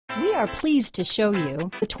We are pleased to show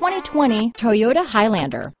you the 2020 Toyota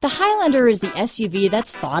Highlander. The Highlander is the SUV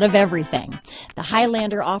that's thought of everything. The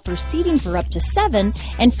Highlander offers seating for up to 7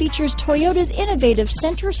 and features Toyota's innovative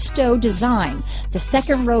center stow design. The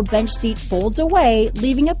second row bench seat folds away,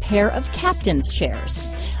 leaving a pair of captain's chairs.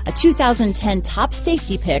 A 2010 top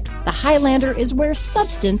safety pick, the Highlander is where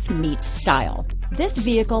substance meets style. This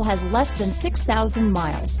vehicle has less than 6,000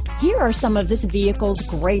 miles. Here are some of this vehicle's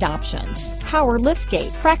great options: power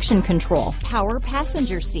liftgate, traction control, power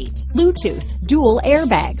passenger seat, Bluetooth, dual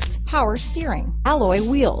airbags, power steering, alloy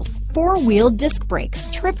wheels, 4-wheel disc brakes,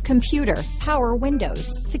 trip computer, power windows,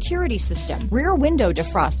 security system, rear window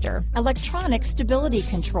defroster, electronic stability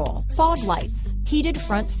control, fog lights, heated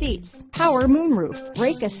front seats, power moonroof,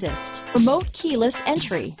 brake assist, remote keyless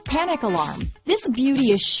entry, panic alarm. This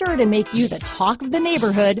beauty is sure to make you the talk of the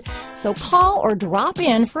neighborhood, so call or drop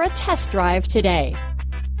in for a test drive today.